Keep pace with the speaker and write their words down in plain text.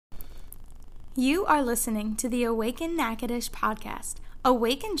You are listening to the Awaken Natchitoches podcast.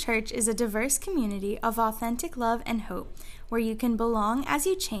 Awaken Church is a diverse community of authentic love and hope, where you can belong as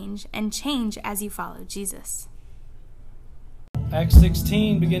you change and change as you follow Jesus. Acts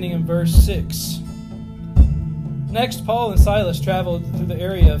 16, beginning in verse 6. Next, Paul and Silas traveled through the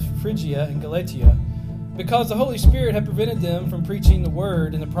area of Phrygia and Galatia, because the Holy Spirit had prevented them from preaching the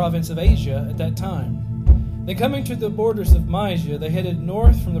word in the province of Asia at that time. Then coming to the borders of Mysia, they headed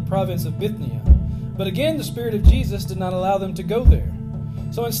north from the province of Bithynia. But again, the Spirit of Jesus did not allow them to go there.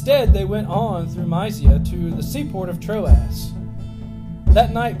 So instead, they went on through Mysia to the seaport of Troas.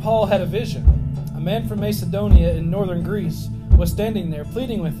 That night, Paul had a vision. A man from Macedonia in northern Greece was standing there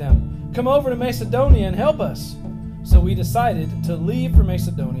pleading with him, "Come over to Macedonia and help us." So we decided to leave for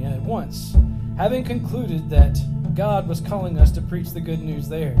Macedonia at once, having concluded that God was calling us to preach the good news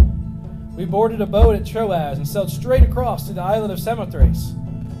there. We boarded a boat at Troas and sailed straight across to the island of Samothrace.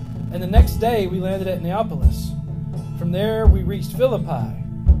 And the next day we landed at Neapolis. From there we reached Philippi,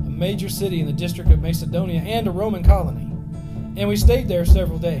 a major city in the district of Macedonia and a Roman colony. And we stayed there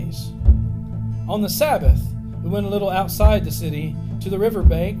several days. On the Sabbath, we went a little outside the city to the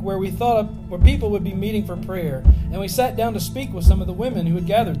riverbank where we thought where people would be meeting for prayer. And we sat down to speak with some of the women who had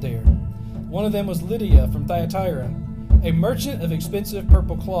gathered there. One of them was Lydia from Thyatira, a merchant of expensive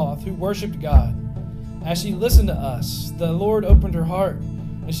purple cloth who worshipped God. As she listened to us, the Lord opened her heart,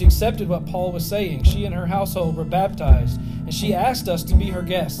 and she accepted what Paul was saying. She and her household were baptized, and she asked us to be her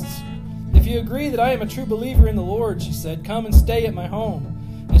guests. "If you agree that I am a true believer in the Lord," she said, "come and stay at my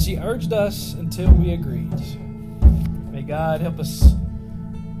home." And she urged us until we agreed. May God help us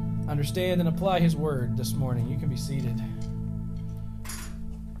understand and apply His word this morning. You can be seated.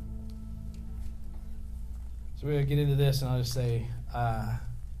 So we're going to get into this, and I'll just say,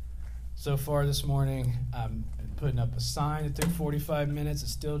 so far this morning, I'm putting up a sign. It took 45 minutes. It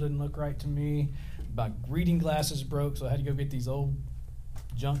still didn't look right to me. My reading glasses broke, so I had to go get these old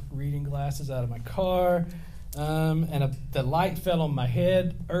junk reading glasses out of my car. The light fell on my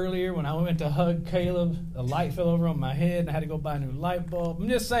head earlier when I went to hug Caleb. The light fell over on my head, and I had to go buy a new light bulb. I'm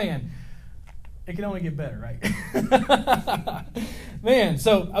just saying, it can only get better, right? Man,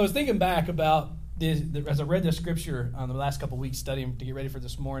 so I was thinking back about as I read the scripture on the last couple of weeks studying to get ready for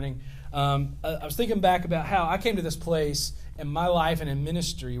this morning, I was thinking back about how I came to this place in my life and in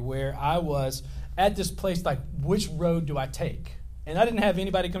ministry where I was at this place like, which road do I take? And I didn't have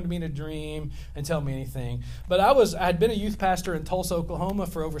anybody come to me in a dream and tell me anything. But I had been a youth pastor in Tulsa, Oklahoma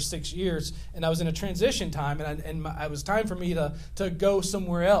for over 6 years, and I was in a transition time, and it was time for me to go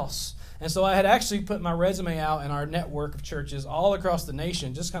somewhere else. And so I had actually put my resume out in our network of churches all across the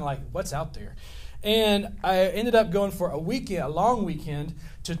nation, just kind of like, what's out there? And I ended up going for a long weekend,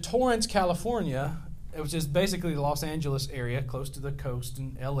 to Torrance, California, which is basically the Los Angeles area, close to the coast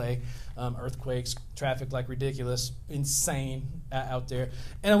in L.A. Earthquakes, traffic like ridiculous, insane out there.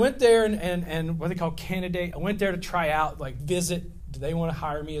 And I went there and what they call candidate. I went there to try out, like visit. Do they want to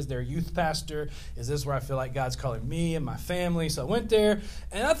hire me as their youth pastor? Is this where I feel like God's calling me and my family? So I went there,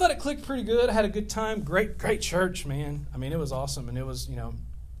 and I thought it clicked pretty good. I had a good time. Great church, man. I mean, it was awesome, and it was,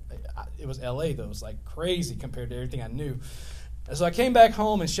 it was L.A., though. It was like crazy compared to everything I knew. And so I came back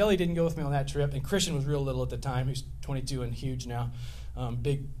home, and Shelly didn't go with me on that trip, and Christian was real little at the time. He's 22 and huge now.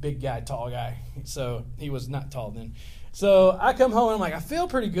 Big guy, tall guy. So he was not tall then. So I come home, and I'm like, I feel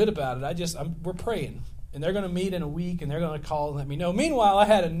pretty good about it. We're praying. And they're going to meet in a week, and they're going to call and let me know. Meanwhile, I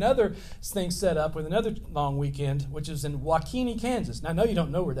had another thing set up with another long weekend, which is in Waukene, Kansas. Now, I know you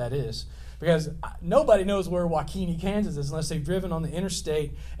don't know where that is, because nobody knows where Waukene, Kansas is unless they've driven on the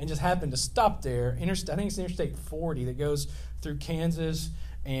interstate and just happened to stop there. I think it's Interstate 40 that goes through Kansas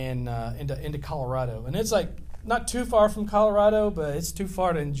and into Colorado. And it's like not too far from Colorado, but it's too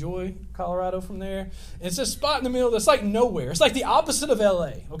far to enjoy Colorado from there. And it's a spot in the middle that's like nowhere. It's like the opposite of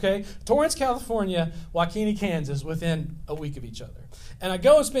L.A., okay? Torrance, California, Waukene, Kansas, within a week of each other. And I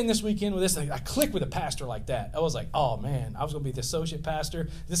go and spend this weekend with this, and I click with a pastor like that. I was like, oh, man, I was going to be the associate pastor.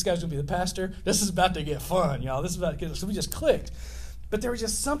 This guy's going to be the pastor. This is about to get fun, y'all. So we just clicked. But there was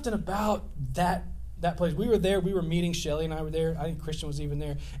just something about that place. We were there. We were meeting. Shelly and I were there. I think Christian was even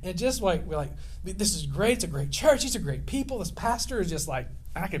there. And it just we're like, this is great. It's a great church. These are great people. This pastor is just like,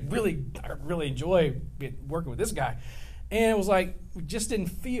 I really enjoy working with this guy. And it was like, we just didn't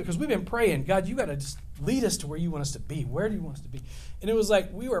feel, because we've been praying, God, you got to just lead us to where you want us to be. Where do you want us to be? And it was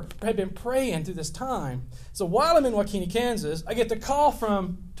like had been praying through this time. So while I'm in Waukene, Kansas, I get the call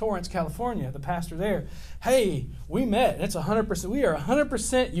from Torrance, California, the pastor there. Hey, we met. And it's 100%. We are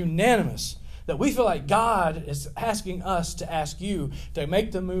 100% unanimous that we feel like God is asking us to ask you to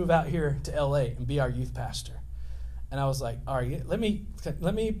make the move out here to L.A. and be our youth pastor. And I was like, all right, let me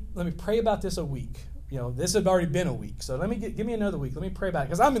pray about this a week. This had already been a week, so give me another week. Let me pray about it,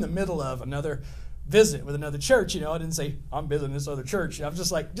 because I'm in the middle of another visit with another church. I didn't say I'm visiting this other church. I was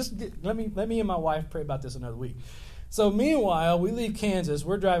just like, let me and my wife pray about this another week. So meanwhile, we leave Kansas.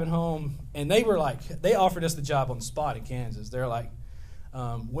 We're driving home, and they offered us the job on the spot in Kansas. They're like,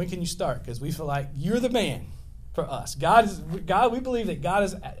 when can you start? Because we feel like you're the man for us. God, we believe that God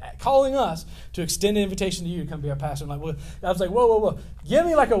is calling us to extend an invitation to you to come be our pastor. I was like, whoa. Give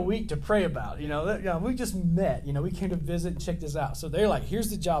me like a week to pray about it. We just met. We came to visit and check this out. So they're like, here's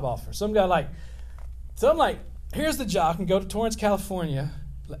the job offer. So I'm like, here's the job. I can go to Torrance, California,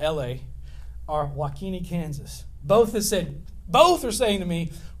 L.A., or Waukene, Kansas. Both are saying to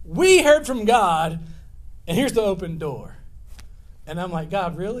me, we heard from God, and here's the open door. And I'm like,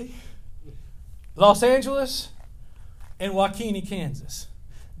 God, really? Los Angeles and Waukene, Kansas.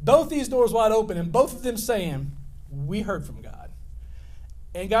 Both these doors wide open, and both of them saying, we heard from God.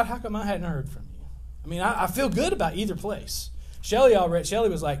 And God, how come I hadn't heard from you? I mean, I feel good about either place. Shelly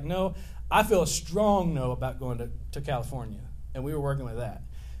was like, no, I feel a strong no about going to California. And we were working with that.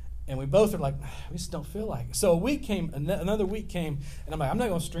 And we both are like, we just don't feel like it. So another week came, and I'm like, I'm not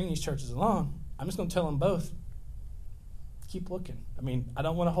going to string these churches along. I'm just going to tell them both, keep looking. I mean, I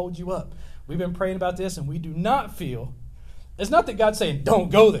don't want to hold you up. We've been praying about this, and we do not feel, it's not that God's saying, don't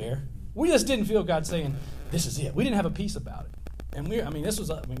go there. We just didn't feel God saying, this is it. We didn't have a peace about it. And we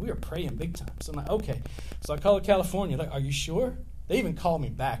were praying big time. So I'm like, okay. So I called California, like, are you sure? They even called me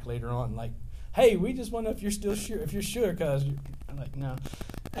back later on, like, hey, we just want to know if you're still sure, because I'm like, no.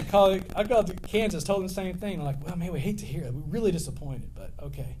 I called Kansas, told them the same thing. I'm like, well, man, we hate to hear it. We're really disappointed, but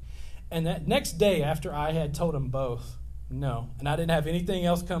okay. And that next day after I had told them both no, and I didn't have anything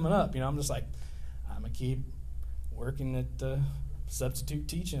else coming up, I'm just like, I'm going to keep working at substitute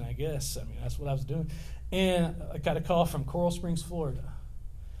teaching, I guess. I mean, that's what I was doing. And I got a call from Coral Springs, Florida.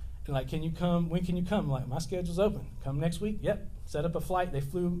 And like, can you come? When can you come? I'm like, my schedule's open. Come next week? Yep. Set up a flight. They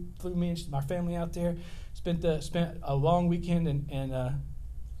flew me and my family out there. Spent a long weekend in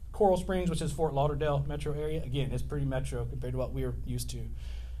Coral Springs, which is Fort Lauderdale metro area. Again, it's pretty metro compared to what we were used to.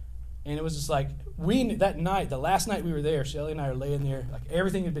 And it was just like, that night, the last night we were there, Shelly and I are laying there, like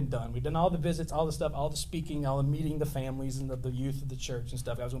everything had been done. We'd done all the visits, all the stuff, all the speaking, all the meeting the families and the youth of the church and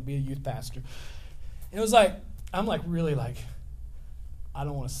stuff. I was going to be a youth pastor. And it was like, I'm like really like, I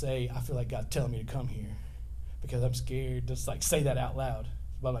don't want to say, I feel like God's telling me to come here because I'm scared to just like say that out loud.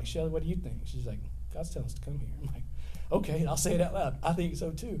 But I'm like, Shelly, what do you think? She's like, God's telling us to come here. I'm like, okay, I'll say it out loud. I think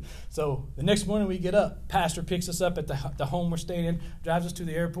so too. So the next morning we get up. Pastor picks us up at the home we're staying in, drives us to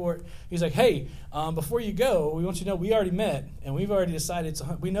the airport. He's like, hey, before you go, we want you to know we already met, and we've already decided,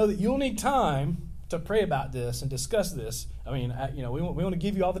 we know that you'll need time to pray about this and discuss this. I mean, we want to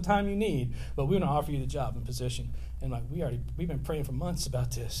give you all the time you need, but we want to offer you the job and position. And like we've been praying for months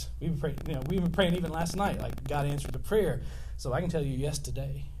about this. We've been praying even last night. Like God answered the prayer, so I can tell you yes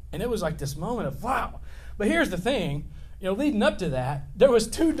today. And it was like this moment of wow. But here's the thing, leading up to that, there was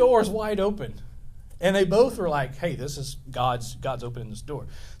 2 doors wide open, and they both were like, hey, this is God's opening this door.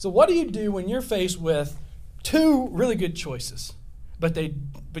 So what do you do when you're faced with 2 really good choices, but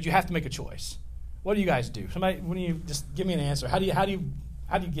you have to make a choice? What do you guys do? When you just give me an answer. How do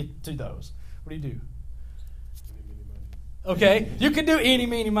you get to those? What do you do? Okay, you can do eeny,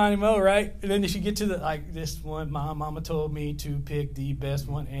 meeny, miny, mo, right? And then if you get to this one, my mama told me to pick the best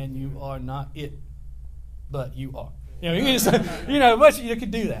one, and you are not it, but you are. You can just, you could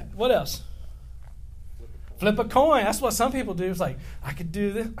do that. What else? Flip a coin. That's what some people do. It's like, I could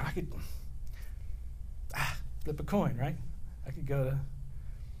do this. I could flip a coin, right? I could go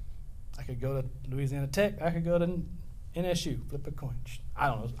to Louisiana Tech. I could go to NSU. Flip a coin. I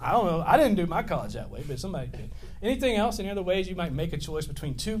don't know. I didn't do my college that way, but somebody did. Anything else? Any other ways you might make a choice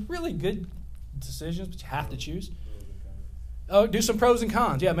between 2 really good decisions, but you have to choose? Oh, do some pros and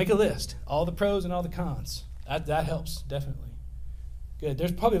cons. Yeah, make a list. All the pros and all the cons. That helps, definitely. Good.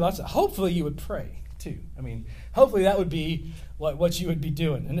 There's probably lots of, hopefully you would pray too. I mean, hopefully that would be what you would be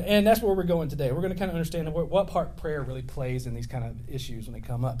doing. And that's where we're going today. We're going to kind of understand what part prayer really plays in these kind of issues when they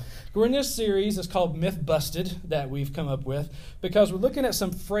come up. We're in this series, it's called Myth Busted, that we've come up with, because we're looking at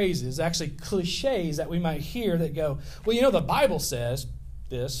some phrases, actually cliches that we might hear that go, well, the Bible says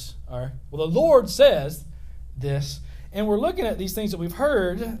this, or, well, the Lord says this. And we're looking at these things that we've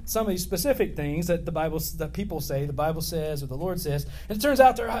heard, some of these specific things that that people say, the Bible says, or the Lord says, and it turns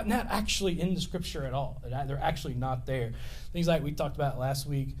out they're not actually in the Scripture at all. They're actually not there. Things like we talked about last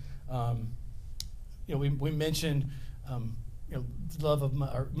week. We mentioned, love of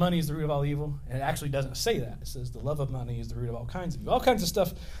money is the root of all evil, and it actually doesn't say that. It says the love of money is the root of all kinds of evil. All kinds of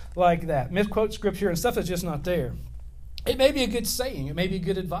stuff like that. Misquote Scripture and stuff that's just not there. It may be a good saying, it may be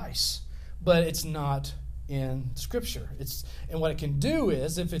good advice, but it's not in Scripture. And what it can do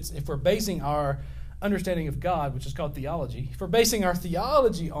is, if we're basing our understanding of God, which is called theology, if we're basing our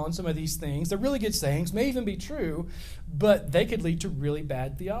theology on some of these things, they're really good sayings, may even be true, but they could lead to really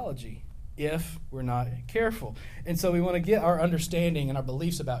bad theology if we're not careful. And so we want to get our understanding and our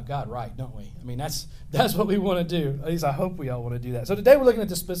beliefs about God right, don't we? I mean, that's what we want to do. At least I hope we all want to do that. So today we're looking at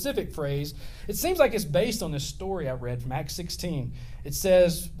the specific phrase. It seems like it's based on this story I read from Acts 16. It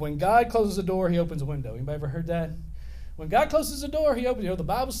says, when God closes a door, he opens a window. Anybody ever heard that? When God closes a door, he opens, the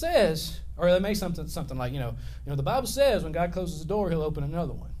Bible says, or they make something like, the Bible says when God closes a door, he'll open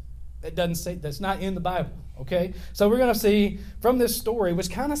another one. It doesn't say, that's not in the Bible, okay? So we're going to see from this story,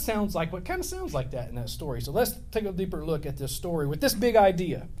 which kind of sounds like that in that story. So let's take a deeper look at this story with this big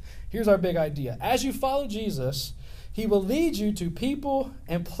idea. Here's our big idea. As you follow Jesus, he will lead you to people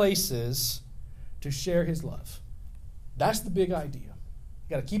and places to share his love. That's the big idea.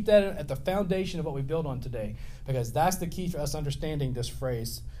 You got to keep that at the foundation of what we build on today, because that's the key for us understanding this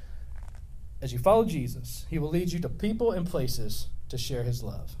phrase. As you follow Jesus, he will lead you to people and places to share his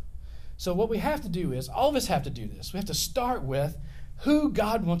love. So what we have to do is, all of us have to do this. We have to start with who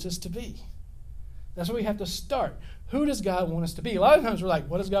God wants us to be. That's where we have to start. Who does God want us to be? A lot of times we're like,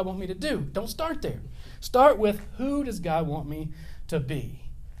 what does God want me to do? Don't start there. Start with, who does God want me to be?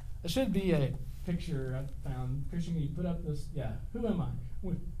 There should be a picture I found. Christian, can you put up this? Yeah. Who am I?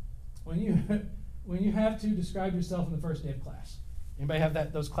 When you have to describe yourself in the first day of class. Anybody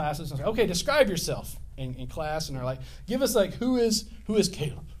have those classes? And say, okay, describe yourself in class, and they're like, give us who is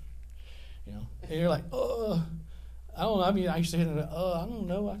Caleb? And you're like, I don't know. I mean, I used to hit it. I don't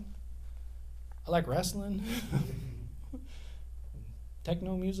know. I like wrestling,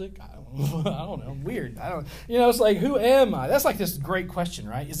 techno music. I don't know. Weird. It's like, who am I? That's like this great question,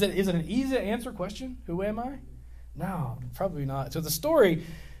 right? Is it an easy to answer question? Who am I? No, probably not. So the story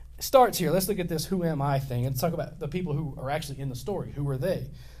starts here. Let's look at this who am I thing and talk about the people who are actually in the story. Who were they?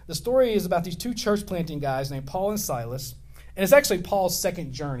 The story is about these two church planting guys named Paul and Silas. And it's actually Paul's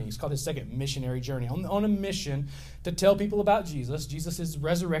second journey. It's called his second missionary journey. On a mission to tell people about Jesus. Jesus is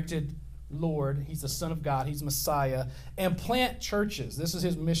resurrected Lord. He's the Son of God. He's Messiah. And plant churches. This is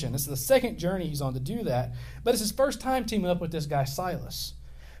his mission. This is the second journey he's on to do that. But it's his first time teaming up with this guy Silas.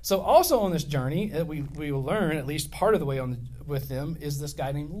 So also on this journey, we will learn, at least part of the way with them, is this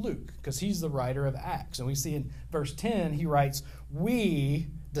guy named Luke. Because he's the writer of Acts. And we see in verse 10, he writes, we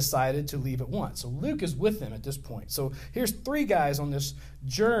decided to leave at once. So Luke is with them at this point. So here's three guys on this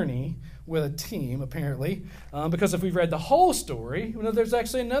journey with a team, apparently, because if we've read the whole story, there's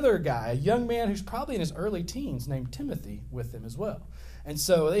actually another guy, a young man who's probably in his early teens, named Timothy, with them as well. And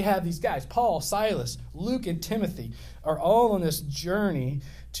so they have these guys, Paul, Silas, Luke, and Timothy, are all on this journey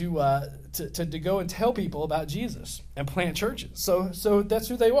to go and tell people about Jesus and plant churches. So that's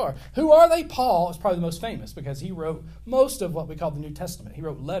who they are. Who are they? Paul is probably the most famous because he wrote most of what we call the New Testament. He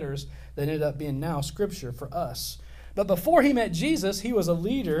wrote letters that ended up being now Scripture for us. But before he met Jesus, he was a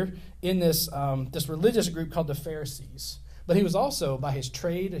leader in this religious group called the Pharisees. But he was also, by his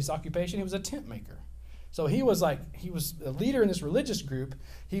trade, his occupation, he was a tent maker. So he was a leader in this religious group.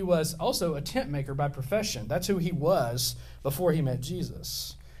 He was also a tent maker by profession. That's who he was before he met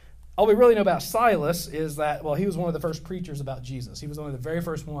Jesus. All we really know about Silas is that, he was one of the first preachers about Jesus. He was one of the very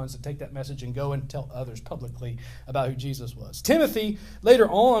first ones to take that message and go and tell others publicly about who Jesus was. Timothy, later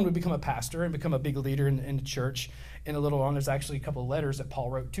on, would become a pastor and become a big leader in the church. And a little on, there's actually a couple of letters that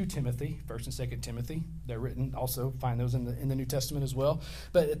Paul wrote to Timothy, 1st and 2nd Timothy. They're written, also find those in the New Testament as well.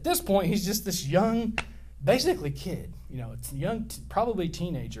 But at this point, he's just this young, basically kid, it's a young, probably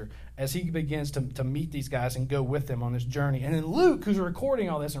teenager, as he begins to meet these guys and go with them on this journey. And then Luke, who's recording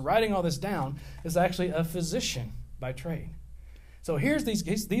all this and writing all this down, is actually a physician by trade. So here's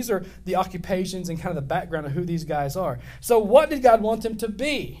these are the occupations and kind of the background of who these guys are. So what did God want them to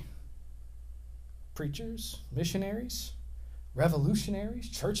be? Preachers, missionaries, revolutionaries,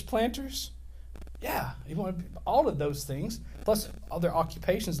 church planters? Yeah, he wanted all of those things, plus other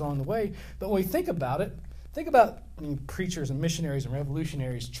occupations along the way. But when we think about it, preachers and missionaries and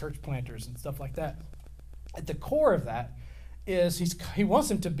revolutionaries, church planters and stuff like that. At the core of that is he wants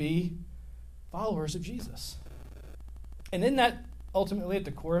them to be followers of Jesus. And isn't that ultimately at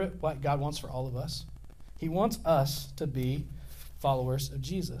the core of it what God wants for all of us? He wants us to be followers of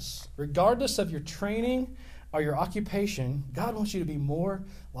Jesus. Regardless of your training or your occupation, God wants you to be more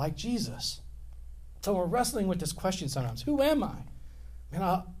like Jesus. So we're wrestling with this question sometimes. Who am I? Man,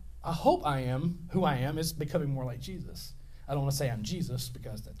 I hope I am. Who I am is becoming more like Jesus. I don't want to say I'm Jesus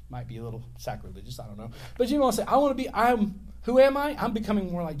because that might be a little sacrilegious. I don't know. But you want to say, who am I? I'm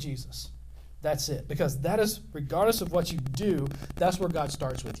becoming more like Jesus. That's it. Because that is, regardless of what you do, that's where God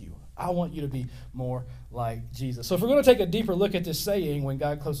starts with you. I want you to be more like Jesus. So if we're going to take a deeper look at this saying, when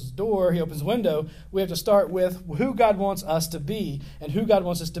God closes the door, he opens the window, we have to start with who God wants us to be. And who God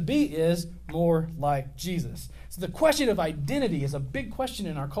wants us to be is more like Jesus. So the question of identity is a big question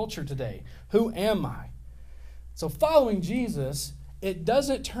in our culture today. Who am I? So following Jesus, it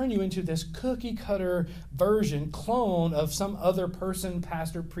doesn't turn you into this cookie cutter version, clone of some other person,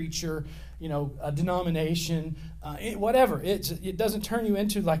 pastor, preacher, a denomination, whatever. It doesn't turn you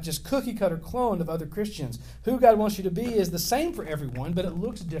into like just cookie cutter clone of other Christians. Who God wants you to be is the same for everyone, but it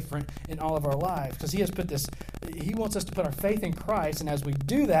looks different in all of our lives because he wants us to put our faith in Christ, and as we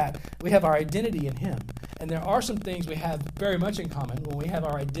do that, we have our identity in him. And there are some things we have very much in common when we have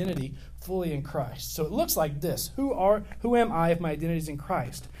our identity fully in Christ. So it looks like this. Who am I if my identity is in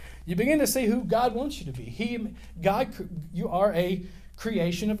Christ? You begin to see who God wants you to be. You are a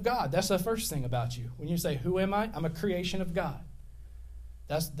creation of God. That's the first thing about you. When you say, who am I? I'm a creation of God.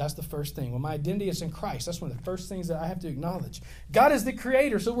 That's the first thing. When my identity is in Christ, that's one of the first things that I have to acknowledge. God is the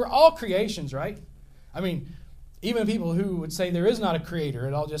creator, so we're all creations, right? I mean, even people who would say there is not a creator,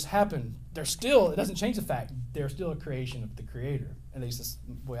 it all just happened, it doesn't change the fact they're still a creation of the creator. At least that's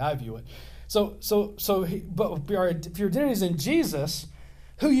the way I view it. But if your identity is in Jesus,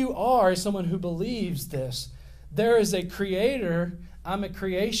 who you are is someone who believes this. There is a creator, I'm a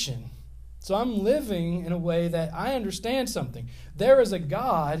creation. So I'm living in a way that I understand something. There is a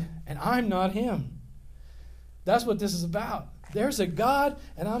God, and I'm not him. That's what this is about. There's a God,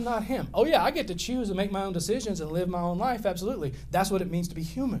 and I'm not him. Oh yeah, I get to choose and make my own decisions and live my own life, absolutely. That's what it means to be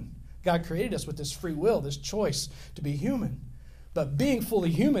human. God created us with this free will, this choice to be human. But being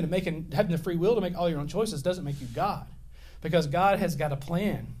fully human and having the free will to make all your own choices doesn't make you God. Because God has got a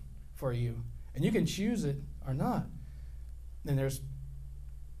plan for you. And you can choose it or not. And there's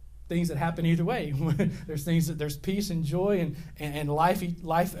things that happen either way. There's peace and joy and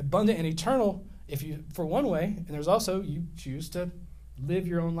life abundant and eternal for one way. And there's also you choose to live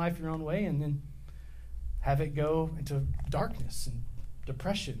your own life your own way and then have it go into darkness and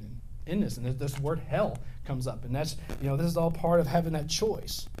depression and illness. And this word hell comes up. And that's, this is all part of having that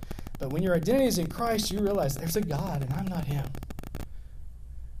choice. But when your identity is in Christ, you realize there's a God and I'm not him.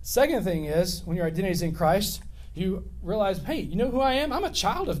 Second thing is, when your identity is in Christ, you realize, hey, you know who I am? I'm a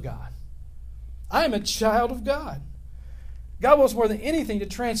child of God. I am a child of God. God wants more than anything to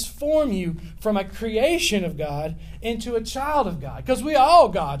transform you from a creation of God into a child of God. Because we are all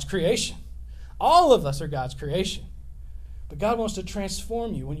God's creation. All of us are God's creation. But God wants to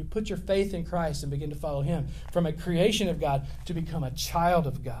transform you when you put your faith in Christ and begin to follow him from a creation of God to become a child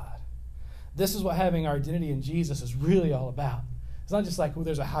of God. This is what having our identity in Jesus is really all about. It's not just like,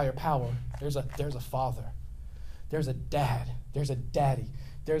 there's a higher power. There's a father. There's a dad. There's a daddy.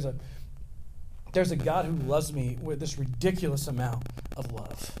 There's a God who loves me with this ridiculous amount of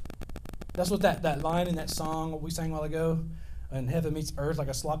love. That's what that line in that song we sang a while ago, and heaven meets earth like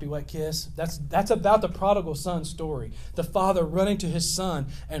a sloppy wet kiss. That's about the prodigal son story. The father running to his son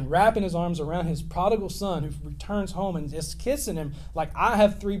and wrapping his arms around his prodigal son who returns home and just kissing him like, I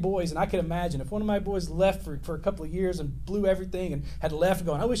have 3 boys, and I could imagine if one of my boys left for a couple of years and blew everything and had left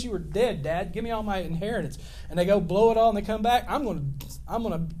going, I wish you were dead, Dad. Give me all my inheritance. And they go blow it all and they come back. it's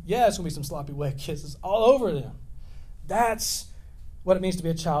going to be some sloppy wet kisses all over them. That's what it means to be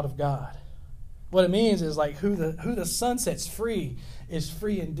a child of God. What it means is like who the Son sets free is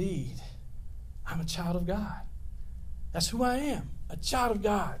free indeed. I'm a child of God. That's who I am, a child of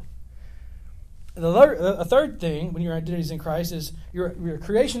God. And a third thing, when your identity is in Christ, is you're a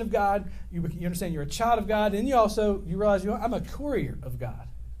creation of God. You understand you're a child of God, and you realize I'm a courier of God.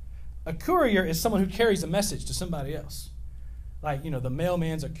 A courier is someone who carries a message to somebody else. Like, the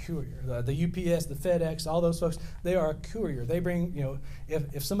mailman's a courier. The UPS, the FedEx, all those folks, they are a courier. They bring,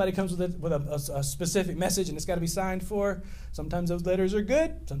 if somebody comes with a specific message and it's got to be signed for, sometimes those letters are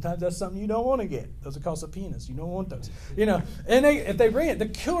good. Sometimes that's something you don't want to get. Those are called subpoenas. You don't want those. And if they bring it, the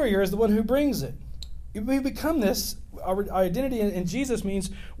courier is the one who brings it. We become this. Our identity in Jesus means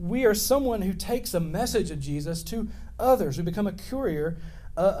we are someone who takes a message of Jesus to others. We become a courier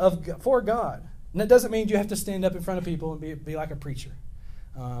for God. And that doesn't mean you have to stand up in front of people and be like a preacher.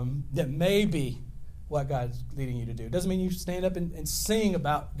 That may be what God's leading you to do. It doesn't mean you stand up and sing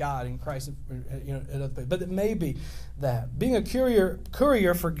about God and Christ, but it may be that. Being a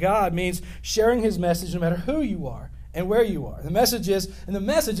courier for God means sharing his message no matter who you are and where you are. The message is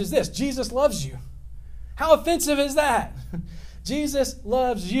this: Jesus loves you. How offensive is that? Jesus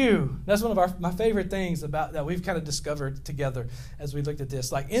loves you. That's one of my favorite things about that we've kind of discovered together as we looked at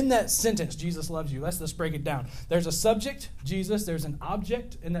this. Like in that sentence, Jesus loves you. Let's break it down. There's a subject, Jesus. There's an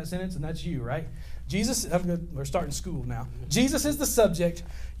object in that sentence, and that's you, right? Jesus, we're starting school now. Jesus is the subject.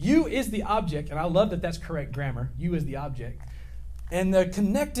 You is the object, and I love that that's correct grammar. You is the object. And the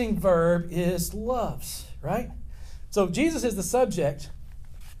connecting verb is loves, right? So Jesus is the subject.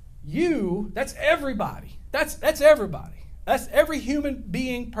 You, that's everybody. That's everybody. That's every human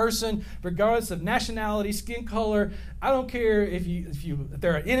being, person, regardless of nationality, skin color. I don't care if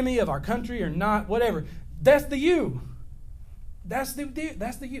they're an enemy of our country or not, whatever. That's the you. That's the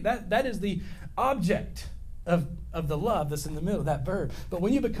you. That is the object of the love that's in the middle of that verb. But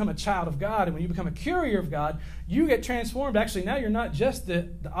when you become a child of God and when you become a courier of God, you get transformed. Actually, now you're not just the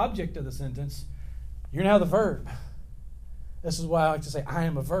object of the sentence. You're now the verb. This is why I like to say I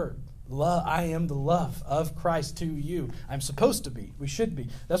am a verb. I am the love of Christ to you. I'm supposed to be. We should be.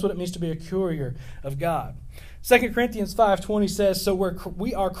 That's what it means to be a courier of God. 2 Corinthians 5:20 says, so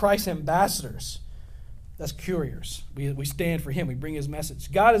we are Christ's ambassadors. That's couriers. We stand for him. We bring his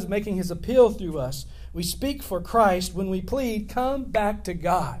message. God is making his appeal through us. We speak for Christ when we plead, come back to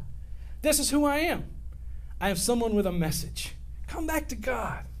God. This is who I am. I am someone with a message. Come back to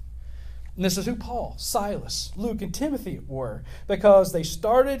God. And this is who Paul, Silas, Luke, and Timothy were, because they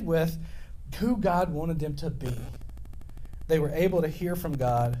started with who God wanted them to be. They were able to hear from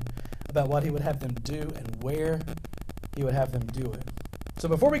God about what he would have them do and where he would have them do it. So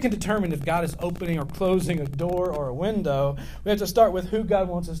before we can determine if God is opening or closing a door or a window, we have to start with who God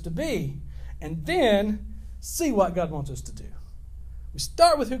wants us to be, and then see what God wants us to do. We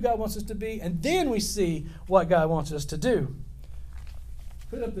start with who God wants us to be, and then we see what God wants us to do.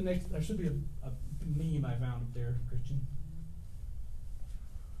 Put up the next, there should be a meme I found up there, Christian.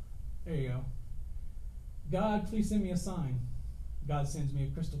 There you go. God, please send me a sign. God sends me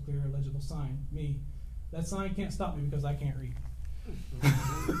a crystal clear, legible sign. Me. That sign can't stop me because I can't read.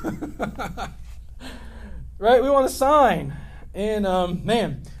 Right? We want a sign. And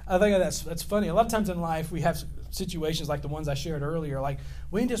man, I think that's funny. A lot of times in life we have situations like the ones I shared earlier. Like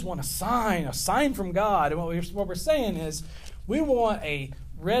we just want a sign from God. And what we're saying is we want a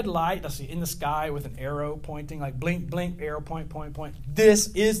red light, let's see, in the sky with an arrow pointing, like blink, blink, arrow, point, point, point. This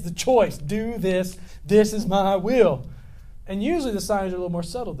is the choice. Do this. This is my will. And usually the signs are a little more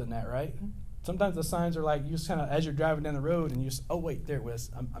subtle than that, right? Sometimes the signs are like you just kind of, as you're driving down the road and you just, oh, wait, there it was.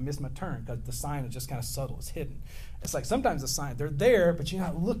 I missed my turn because the sign is just kind of subtle. It's hidden. It's like sometimes the sign, they're there, but you're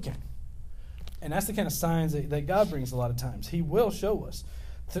not looking. And that's the kind of signs that God brings a lot of times. He will show us.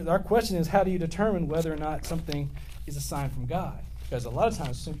 So our question is, how do you determine whether or not something is a sign from God? Because a lot of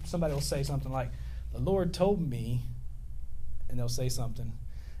times somebody will say something like, the Lord told me, and they'll say something.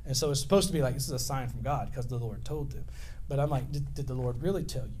 And so it's supposed to be like, this is a sign from God because the Lord told them. But I'm like, did the Lord really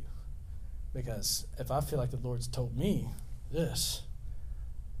tell you? Because if I feel like the Lord's told me this,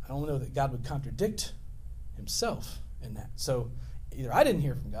 I don't know that God would contradict himself in that. So either I didn't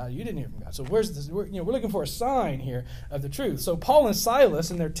hear from God, or you didn't hear from God. So where's this? We're looking for a sign here of the truth. So Paul and Silas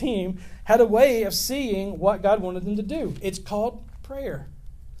and their team had a way of seeing what God wanted them to do. It's called prayer.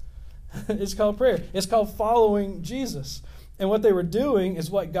 It's called prayer. It's called following Jesus. And what they were doing is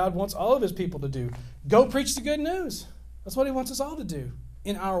what God wants all of his people to do. Go preach the good news. That's what he wants us all to do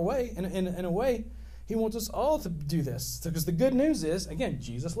in our way. In a way, he wants us all to do this. Because the good news is, again,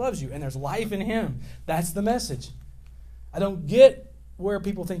 Jesus loves you and there's life in him. That's the message. I don't get where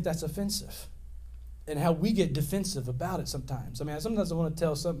people think that's offensive and how we get defensive about it sometimes. I mean, sometimes I want to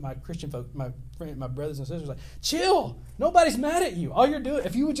tell some of my Christian folk, my brothers and sisters, like, chill. Nobody's mad at you. All you're doing,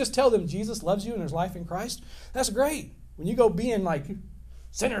 if you would just tell them Jesus loves you and there's life in Christ, that's great. When you go being like,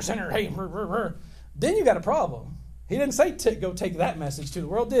 sinner, hey, then you got a problem. He didn't say go take that message to the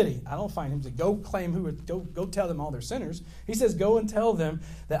world, did he? I don't find him to go claim go tell them all they're sinners. He says go and tell them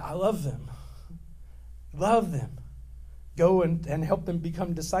that I love them. Love them. Go and help them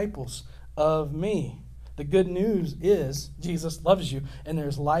become disciples of me. The good news is Jesus loves you and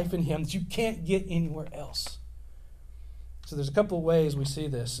there's life in him that you can't get anywhere else. So there's a couple of ways we see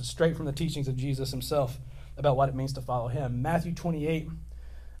this, straight from the teachings of Jesus himself about what it means to follow him. Matthew 28,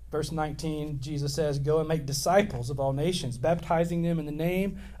 verse 19, Jesus says, go and make disciples of all nations, baptizing them in the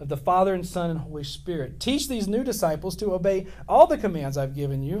name of the Father and Son and Holy Spirit. Teach these new disciples to obey all the commands I've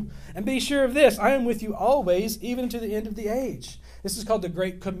given you, and be sure of this, I am with you always, even to the end of the age. This is called the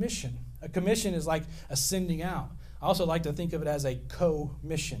Great Commission. A commission is like a sending out. I also like to think of it as a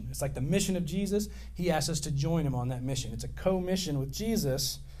co-mission. It's like the mission of Jesus. He asks us to join him on that mission. It's a co-mission with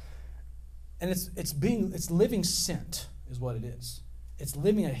Jesus, and it's living sent is what it is. It's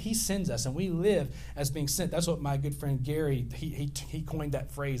living it. He sends us, and we live as being sent. That's what my good friend Gary, he coined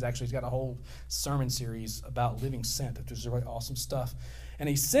that phrase. Actually, he's got a whole sermon series about living sent, which is really awesome stuff. And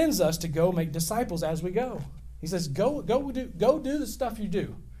he sends us to go make disciples as we go. He says, go do the stuff you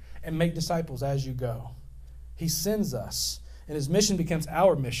do and make disciples as you go. He sends us, and his mission becomes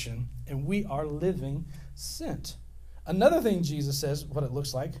our mission, and we are living sent. Another thing Jesus says, what it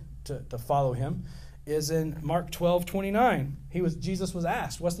looks like to follow him, is in Mark 12:29. Jesus was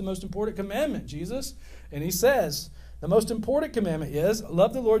asked, what's the most important commandment, Jesus? And he says, the most important commandment is,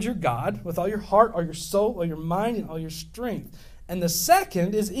 love the Lord your God with all your heart, all your soul, all your mind, and all your strength. And the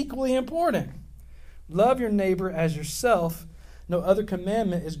second is equally important. Love your neighbor as yourself. No other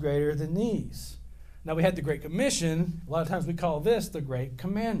commandment is greater than these. Now, we had the Great Commission. A lot of times we call this the Great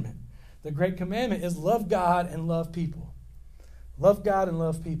Commandment. The Great Commandment is love God and love people. Love God and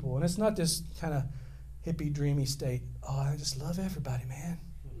love people. And it's not this kind of hippie, dreamy state. Oh, I just love everybody, man.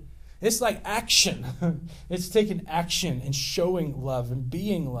 It's like action. It's taking action and showing love and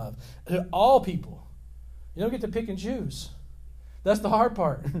being love to all people. You don't get to pick and choose. That's the hard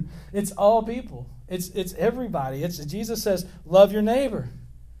part. It's all people. It's everybody. Jesus says, love your neighbor.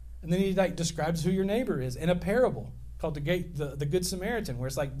 And then he describes who your neighbor is in a parable called the Good Samaritan, where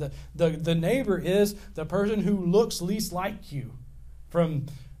it's like the neighbor is the person who looks least like you. From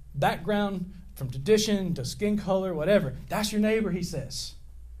background, from tradition to skin color, whatever. That's your neighbor, he says.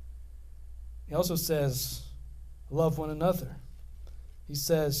 He also says, love one another. He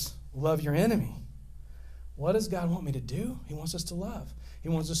says, love your enemy. What does God want me to do? He wants us to love. He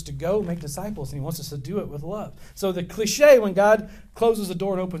wants us to go make disciples, and he wants us to do it with love. So the cliche, when God closes the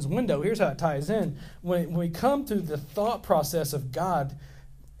door and opens a window, here's how it ties in. When we come to the thought process of God,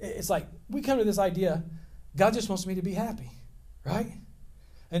 it's like we come to this idea, God just wants me to be happy, right?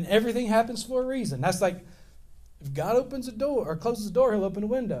 And everything happens for a reason. That's like, if God opens a door or closes the door, he'll open a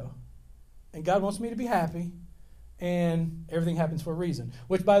window. And God wants me to be happy, and everything happens for a reason.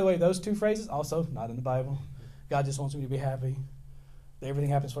 Which, by the way, those two phrases, also not in the Bible. God just wants me to be happy.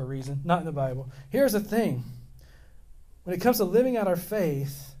 Everything happens for a reason. Not in the Bible. Here's the thing. When it comes to living out our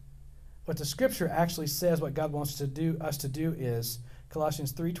faith, what the Scripture actually says what God wants us to do is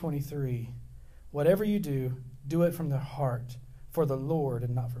Colossians 3:23. Whatever you do, do it from the heart for the Lord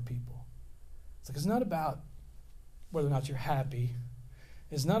and not for people. It's not about whether or not you're happy.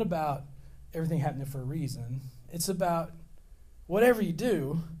 It's not about everything happening for a reason. It's about whatever you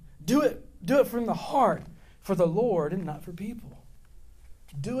do it from the heart for the Lord and not for people.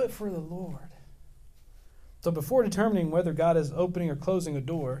 Do it for the Lord. So before determining whether God is opening or closing a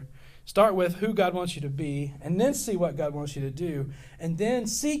door, start with who God wants you to be, and then see what God wants you to do, and then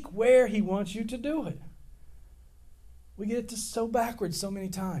seek where he wants you to do it. We get it just so backwards so many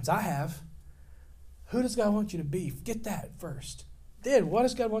times. I have. Who does God want you to be? Get that first. Then, what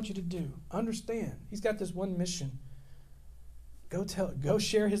does God want you to do? Understand. He's got this one mission. Go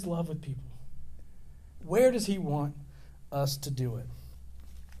share his love with people. Where does he want us to do it?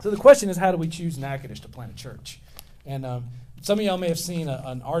 So the question is, how do we choose Natchitoches to plant a church? And some of y'all may have seen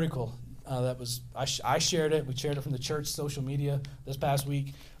an article that was, I shared it. We shared it from the church social media this past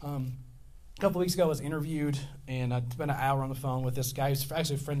week. A couple weeks ago, I was interviewed, and I spent an hour on the phone with this guy who's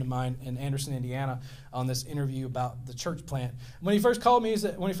actually a friend of mine in Anderson, Indiana, on this interview about the church plant. When he first called me,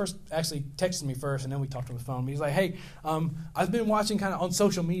 when he first actually texted me first, and then we talked on the phone, he's like, hey, I've been watching kind of on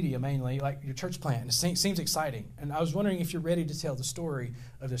social media mainly, like your church plant, and it seems exciting. And I was wondering if you're ready to tell the story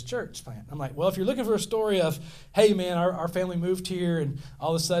of this church plant. I'm like, well, if you're looking for a story of, hey, man, our family moved here, and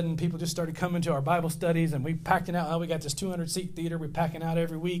all of a sudden people just started coming to our Bible studies, and we packing out, we got this 200-seat theater, we're packing out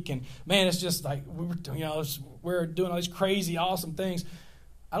every week, and man, it's just like we're doing all these crazy, awesome things.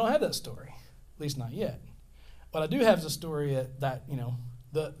 I don't have that story, at least not yet. What I do have is a story that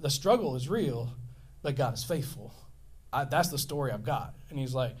the struggle is real, but God is faithful. That's the story I've got. And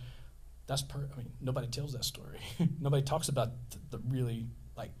he's like, nobody tells that story. Nobody talks about the really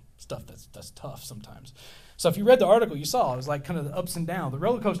stuff that's tough sometimes. So if you read the article, you saw it was like kind of the ups and downs, the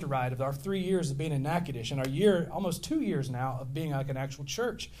roller coaster ride of our 3 years of being in Natchitoches and our year, almost 2 years now, of being like an actual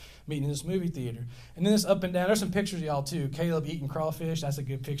church, meeting in this movie theater. And then this up and down. There's some pictures of y'all too. Caleb eating crawfish. That's a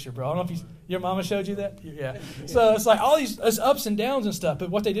good picture, bro. I don't know if your mama showed you that. Yeah. So it's like all these ups and downs and stuff.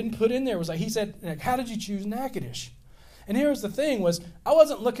 But what they didn't put in there was he said, how did you choose Natchitoches? And here's the thing I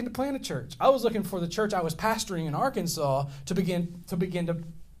wasn't looking to plant a church. I was looking for the church I was pastoring in Arkansas to begin to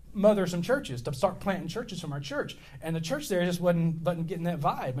mother some churches, to start planting churches from our church. And the church there just wasn't getting that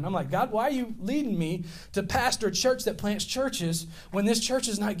vibe. And I'm like, God, why are you leading me to pastor a church that plants churches when this church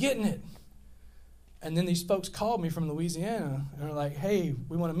is not getting it? And then these folks called me from Louisiana and are like, hey,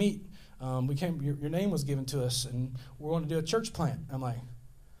 we want to meet. Your name was given to us, and we want to do a church plant. I'm like,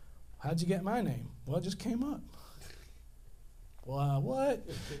 how'd you get my name? Well, it just came up. Well, what?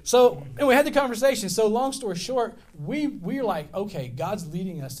 So, and we had the conversation. So, long story short, we were like, okay, God's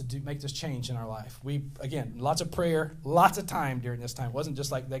leading us to make this change in our life. Again, lots of prayer, lots of time during this time. It wasn't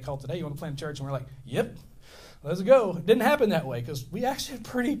just like they called today, you want to plant a church? And we're like, yep, let's go. It didn't happen that way because we actually had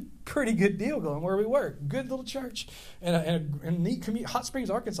a pretty good deal going where we were. Good little church and a neat community. Hot Springs,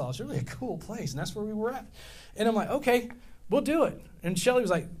 Arkansas is really a cool place, and that's where we were at. And I'm like, okay, we'll do it. And Shelly was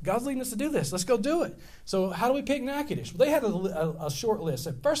like, God's leading us to do this. Let's go do it. So how do we pick Natchitoches? Well, they had a short list.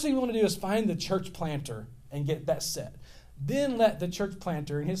 The first thing we want to do is find the church planter and get that set. Then let the church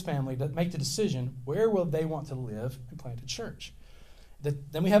planter and his family make the decision where will they want to live and plant a church.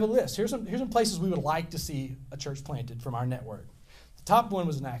 Then we have a list. Here's some places we would like to see a church planted from our network. The top one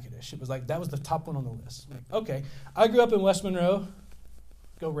was Natchitoches. It was like that was the top one on the list. Like, okay, I grew up in West Monroe.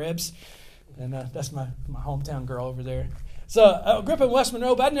 Go Rebs. And that's my hometown girl over there. So I grew up in West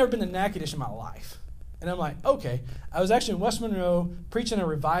Monroe, but I'd never been to Natchitoches in my life. And I'm like, okay. I was actually in West Monroe preaching a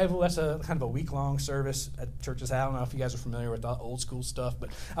revival. That's a kind of a week-long service at churches. I don't know if you guys are familiar with the old school stuff, but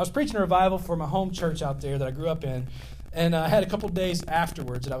I was preaching a revival for my home church out there that I grew up in. And I had a couple of days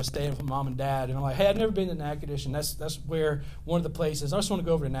afterwards that I was staying with Mom and Dad. And I'm like, hey, I've never been to Natchitoches, and that's where one of the places. I just want to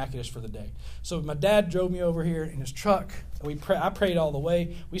go over to Natchitoches for the day. So my dad drove me over here in his truck. And I prayed all the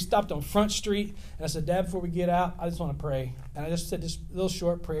way. We stopped on Front Street, and I said, Dad, before we get out, I just want to pray. And I just said this little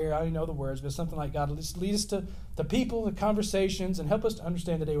short prayer. I don't even know the words, but something like, God, just lead us to the people, the conversations, and help us to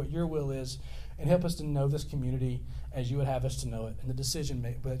understand today what your will is, and help us to know this community as you would have us to know it, and the decision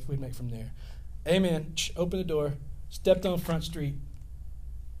that we'd make from there. Amen. Open the door. Stepped on Front Street.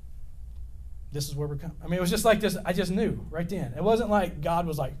 This is where we're coming. I mean, it was just like this. I just knew right then. It wasn't like God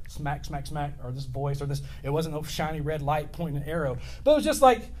was like smack, smack, smack, or this voice or this. It wasn't a shiny red light pointing an arrow. But it was just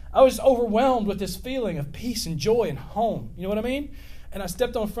like I was overwhelmed with this feeling of peace and joy and home. You know what I mean? And I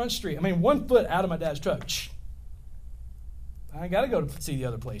stepped on Front Street. I mean, 1 foot out of my dad's truck. I got to go to see the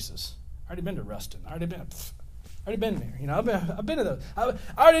other places. I already been to Ruston. I already been there. You know, I've been to those. I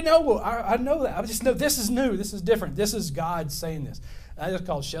already know. I know that. I just know this is new. This is different. This is God saying this. I just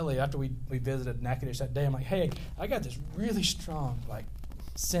called Shelly after we visited Natchitoches that day. I'm like, hey, I got this really strong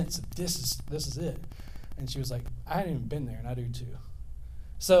sense of this is it. And she was like, I hadn't even been there, and I do too.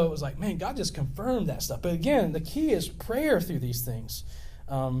 So it was like, man, God just confirmed that stuff. But again, the key is prayer through these things.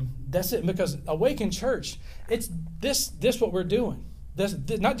 That's it. Because Awaken Church, it's this what we're doing. This,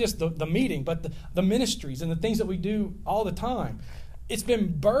 not just the meeting, but the ministries and the things that we do all the time. It's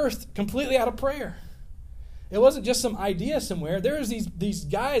been birthed completely out of prayer. It wasn't just some idea somewhere. There's these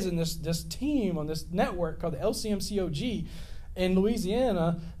guys in this team on this network called the LCMCOG in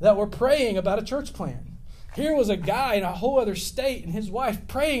Louisiana that were praying about a church plant. Here was a guy in a whole other state and his wife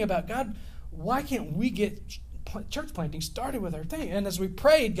praying about, God, why can't we get church planting started with our thing? And as we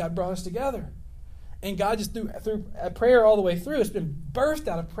prayed, God brought us together. And God just through a prayer all the way through. It's been birthed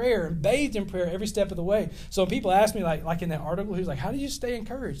out of prayer and bathed in prayer every step of the way. So when people ask me, like in that article, he was like, how do you stay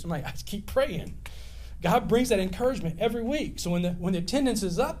encouraged? I'm like, I just keep praying. God brings that encouragement every week. So when the attendance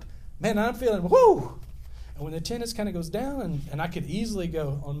is up, man, I'm feeling, whoo! And when the attendance kind of goes down, and I could easily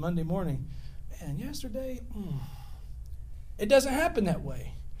go on Monday morning, man, yesterday, it doesn't happen that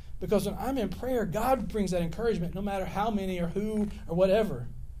way. Because when I'm in prayer, God brings that encouragement no matter how many or who or whatever.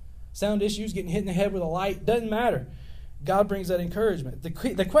 Sound issues, getting hit in the head with a light, doesn't matter. God brings that encouragement.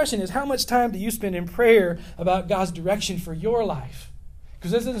 The question is, how much time do you spend in prayer about God's direction for your life?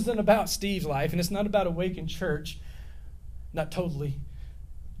 Because this isn't about Steve's life, and it's not about Awaken Church. Not totally.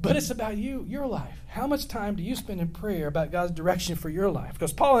 But it's about your life. How much time do you spend in prayer about God's direction for your life?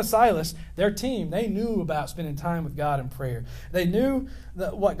 Because Paul and Silas, their team, they knew about spending time with God in prayer. They knew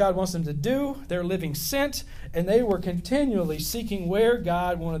what God wants them to do. They're living sent, and they were continually seeking where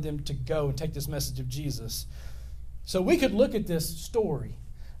God wanted them to go and take this message of Jesus. So we could look at this story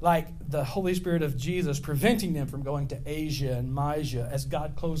like the Holy Spirit of Jesus preventing them from going to Asia and Mysia as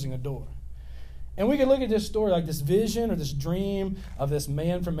God closing a door. And we could look at this story like this vision or this dream of this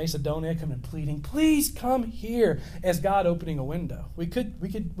man from Macedonia coming and pleading, please come here, as God opening a window. We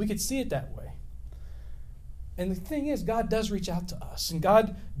could see it that way. And the thing is, God does reach out to us, and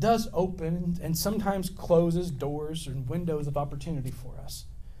God does open and sometimes closes doors and windows of opportunity for us.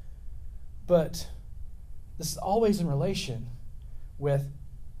 But this is always in relation with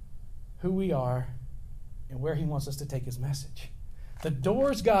who we are and where He wants us to take His message. The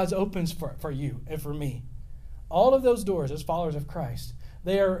doors God opens for you and for me, all of those doors as followers of Christ,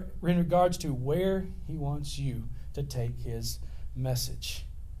 they are in regards to where He wants you to take His message,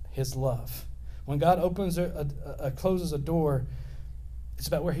 His love. When God opens closes a door, It's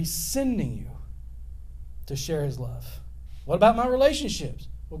about where he's sending you to share his love. What about my relationships?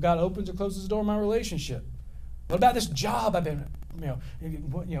 Well, God opens or closes the door in my relationship. What about this job I've been,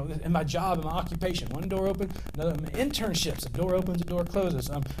 in my job, in my occupation? One door opens, another. Internships, a door opens, a door closes.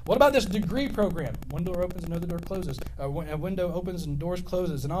 What about this degree program? One door opens, another door closes. A window opens and doors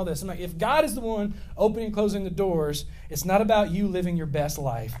closes, and all this. If God is the one opening and closing the doors, it's not about you living your best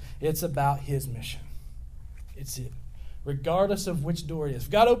life. It's about his mission. It's it. Regardless of which door it is.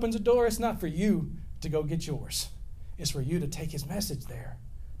 If God opens a door, it's not for you to go get yours. It's for you to take his message there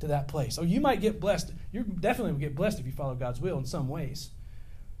to that place. Oh, you might get blessed. You definitely will get blessed if you follow God's will in some ways.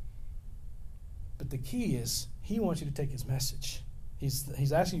 But the key is he wants you to take his message.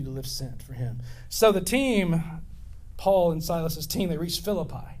 He's asking you to live sent for him. So the team, Paul and Silas's team, they reached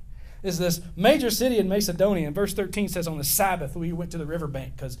Philippi. Is this major city in Macedonia. And verse 13 says, on the Sabbath we went to the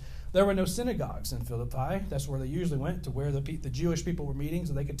riverbank because there were no synagogues in Philippi. That's where they usually went, to where the Jewish people were meeting,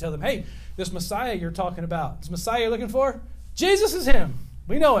 so they could tell them, hey, this Messiah you're talking about, this Messiah you're looking for, Jesus is him.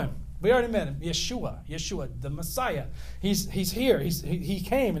 We know him. We already met him. Yeshua, the Messiah. He's here. He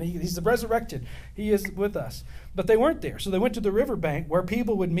came, and he's resurrected. He is with us. But they weren't there. So they went to the riverbank where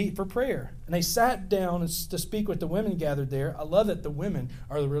people would meet for prayer. And they sat down to speak with the women gathered there. I love that the women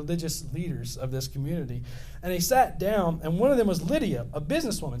are the religious leaders of this community. And they sat down, and one of them was Lydia, a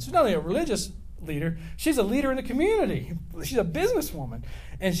businesswoman. She's not only a religious leader, she's a leader in the community. She's a businesswoman.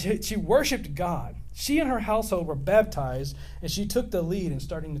 And she worshiped God. She and her household were baptized, and she took the lead in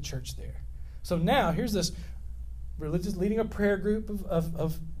starting the church there. So now, here's this religious leading a prayer group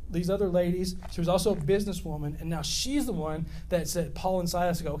of these other ladies. She was also a businesswoman, and now she's the one that said, Paul and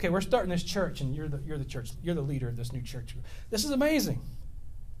Silas go, okay, we're starting this church, and you're the church. You're the leader of this new church. This is amazing.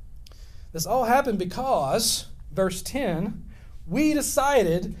 This all happened because, verse 10, we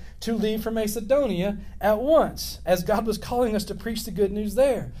decided to leave for Macedonia at once, as God was calling us to preach the good news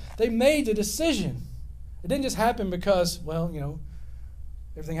there. They made the decision. It didn't just happen because,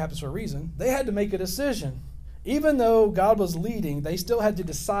 everything happens for a reason. They had to make a decision. Even though God was leading, they still had to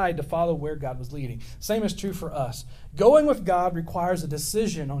decide to follow where God was leading. Same is true for us. Going with God requires a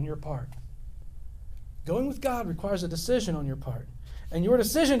decision on your part. Going with God requires a decision on your part. And your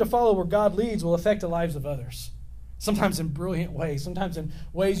decision to follow where God leads will affect the lives of others. Sometimes in brilliant ways, sometimes in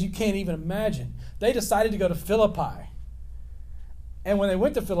ways you can't even imagine. They decided to go to Philippi. And when they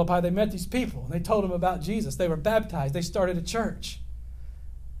went to Philippi, they met these people, and they told them about Jesus. They were baptized. They started a church.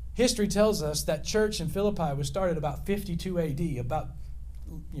 History tells us that church in Philippi was started about 52 A.D., about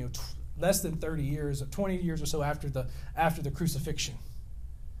less than 30 years, 20 years or so after the crucifixion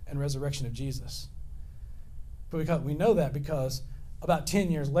and resurrection of Jesus. But we know that because about 10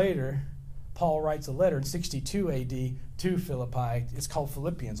 years later, Paul writes a letter in 62 A.D. to Philippi. It's called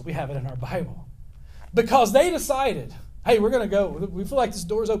Philippians. We have it in our Bible. Because they decided, hey, we're going to go. We feel like this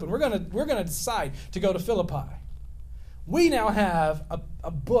door's open. We're going to decide to go to Philippi. We now have a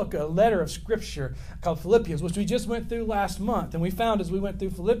book, a letter of Scripture called Philippians, which we just went through last month. And we found as we went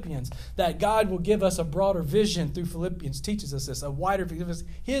through Philippians that God will give us a broader vision through Philippians, teaches us this, a wider, give us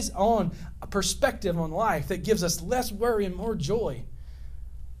his own perspective on life that gives us less worry and more joy.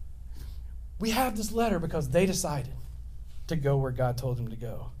 We have this letter because they decided to go where God told them to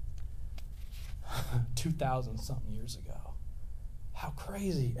go 2,000-something years ago. How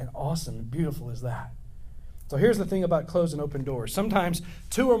crazy and awesome and beautiful is that? So here's the thing about closed and open doors. Sometimes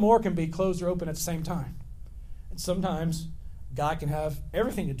two or more can be closed or open at the same time. And sometimes God can have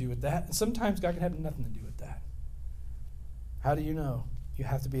everything to do with that, and sometimes God can have nothing to do with that. How do you know? You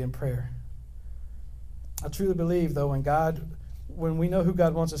have to be in prayer. I truly believe, though, when we know who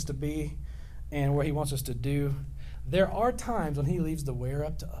God wants us to be, and what he wants us to do, there are times when he leaves the where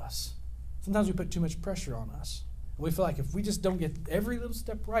up to us. Sometimes we put too much pressure on us. And we feel like if we just don't get every little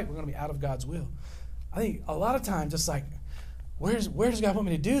step right, we're going to be out of God's will. I think a lot of times it's like, where does God want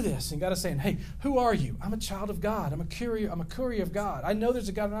me to do this? And God is saying, hey, who are you? I'm a child of God. I'm a courier of God. I know there's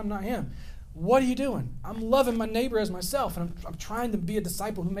a God and I'm not him. What are you doing? I'm loving my neighbor as myself, and I'm trying to be a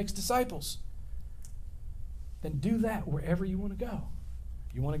disciple who makes disciples. Then do that wherever you want to go.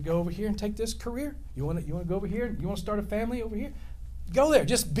 You want to go over here and take this career? You want to go over here? You want to start a family over here? Go there.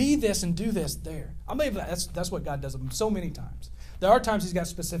 Just be this and do this there. I believe that's what God does so many times. There are times he's got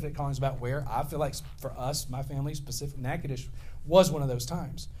specific callings about where. I feel like for us, my family, specific Natchitoches was one of those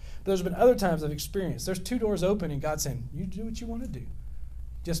times. But there's been other times I've experienced. There's two doors open and God's saying, you do what you want to do.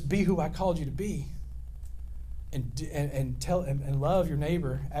 Just be who I called you to be. And tell and love your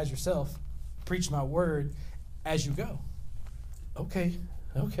neighbor as yourself. Preach my word as you go. Okay.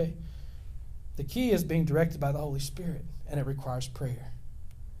 The key is being directed by the Holy Spirit, and it requires prayer.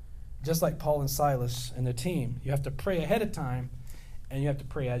 Just like Paul and Silas and the team, you have to pray ahead of time and you have to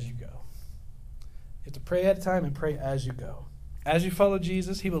pray as you go. You have to pray at a time and pray as you go. As you follow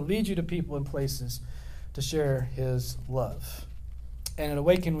Jesus, he will lead you to people and places to share his love. And at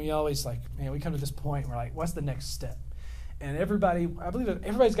Awaken, we always we come to this point where what's the next step? And I believe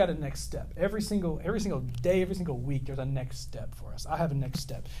everybody's got a next step. Every single day, every single week, there's a next step for us. I have a next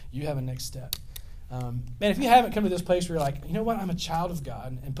step. You have a next step. Man, if you haven't come to this place where you're like, you know what, I'm a child of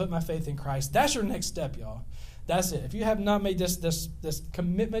God and put my faith in Christ, that's your next step, y'all. That's it. If you have not made this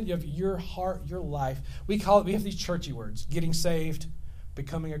commitment of your heart, your life, we have these churchy words: getting saved,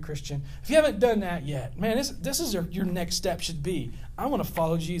 becoming a Christian. If you haven't done that yet, man, this is your next step should be. I want to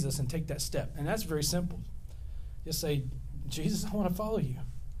follow Jesus and take that step. And that's very simple. Just say, Jesus, I want to follow you.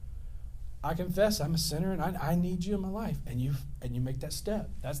 I confess I'm a sinner and I need you in my life. And you make that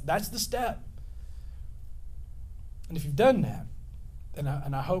step. That's the step. And if you've done that, and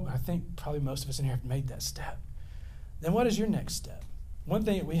I think probably most of us in here have made that step, then what is your next step? One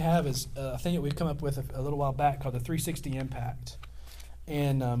thing that we have is a thing that we've come up with a little while back called the 360 Impact.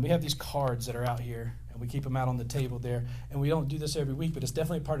 And we have these cards that are out here, and we keep them out on the table there. And we don't do this every week, but it's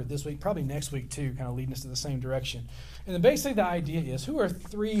definitely part of this week, probably next week too, kind of leading us to the same direction. And then basically the idea is, who are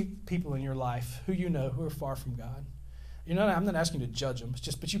 3 people in your life who you know who are far from God? I'm not asking you to judge them,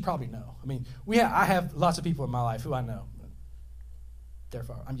 but you probably know. I mean, I have lots of people in my life who I know. They're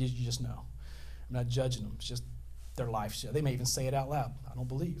far. You just know. I'm not judging them. It's just their life. They may even say it out loud. I don't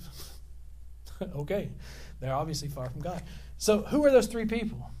believe. Okay. They're obviously far from God. So who are those 3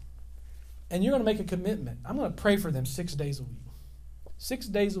 people? And you're going to make a commitment. I'm going to pray for them 6 days a week. 6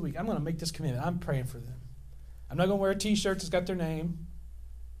 days a week. I'm going to make this commitment. I'm praying for them. I'm not going to wear a T-shirt that's got their name.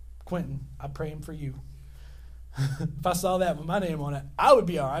 Quentin, I'm praying for you. If I saw that with my name on it, I would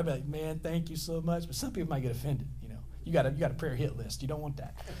be all right. I'd be like, man, thank you so much. But some people might get offended. You got a prayer hit list. You don't want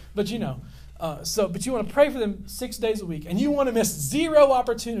that. But but you want to pray for them 6 days a week, and you want to miss 0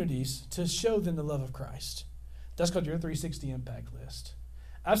 opportunities to show them the love of Christ. That's called your 360 Impact list.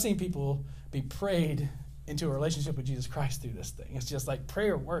 I've seen people be prayed into a relationship with Jesus Christ through this thing. It's just like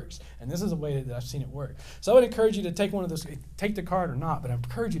prayer works, and this is a way that I've seen it work. So I would encourage you to take one of those, take the card or not, but I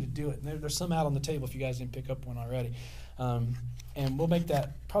encourage you to do it. And there's some out on the table if you guys didn't pick up one already. And we'll make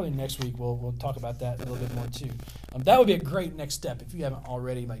that probably next week. We'll talk about that a little bit more too. That would be a great next step if you haven't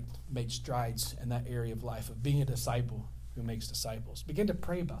already made strides in that area of life of being a disciple who makes disciples. Begin to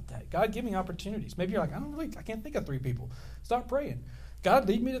pray about that. God, give me opportunities. Maybe you're like, I can't think of 3 people. Start praying. God,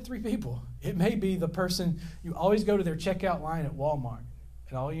 lead me to 3 people. It may be the person you always go to their checkout line at Walmart,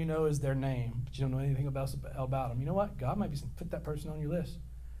 and all you know is their name, but you don't know anything about them. You know what? God might put that person on your list.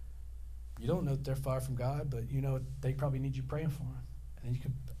 You don't know that they're far from God, but you know they probably need you praying for them. And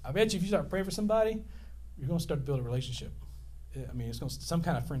then I bet you if you start praying for somebody, you're going to start to build a relationship. Some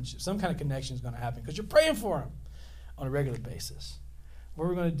kind of friendship, some kind of connection is going to happen because you're praying for them on a regular basis. What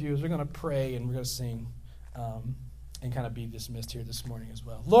we're going to do is we're going to pray and we're going to sing and kind of be dismissed here this morning as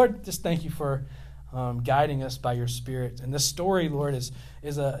well. Lord, just thank you for guiding us by your Spirit. And this story, Lord, is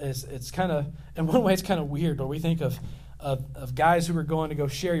it's kind of, in one way, it's kind of weird. Lord, we think of guys who were going to go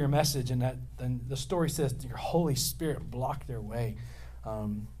share your message, and the story says your Holy Spirit blocked their way.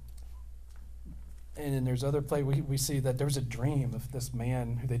 And then there's other play we see that there was a dream of this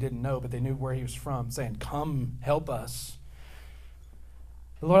man who they didn't know, but they knew where he was from, saying, "Come, help us."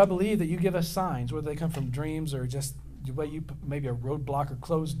 Lord, I believe that you give us signs, whether they come from dreams or just the way you maybe a roadblock or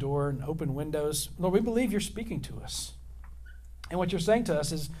closed door and open windows. Lord, we believe you're speaking to us. And what you're saying to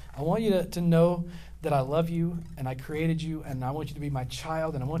us is, I want you to know that I love you and I created you and I want you to be my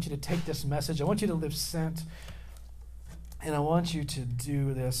child and I want you to take this message. I want you to live sent and I want you to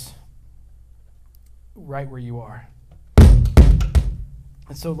do this right where you are.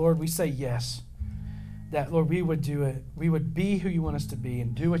 And so, Lord, we say yes. That, Lord, we would do it. We would be who you want us to be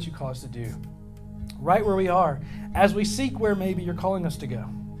and do what you call us to do. Right where we are, as we seek where maybe you're calling us to go.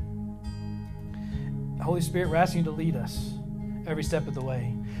 Holy Spirit, we're asking you to lead us every step of the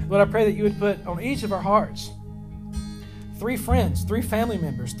way. Lord, I pray that you would put on each of our hearts 3 friends, 3 family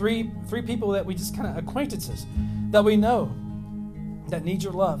members, 3 people that we just kind of acquaintances that we know that need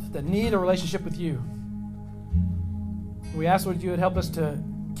your love, that need a relationship with you. We ask, Lord, you would help us to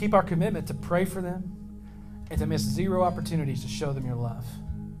keep our commitment to pray for them and to miss 0 opportunities to show them your love.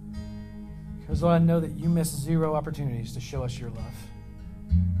 Because, Lord, I know that you miss 0 opportunities to show us your love.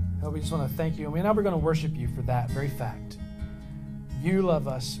 Lord, we just want to thank you. And now we're going to worship you for that very fact. You love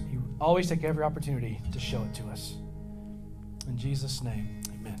us. You always take every opportunity to show it to us. In Jesus' name,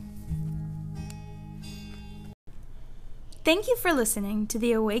 amen. Thank you for listening to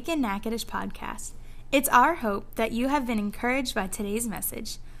the Awaken Natchitoches podcast. It's our hope that you have been encouraged by today's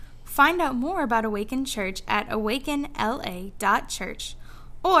message. Find out more about Awaken Church at awakenla.church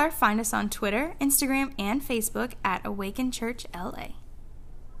or find us on Twitter, Instagram, and Facebook at Awaken Church LA.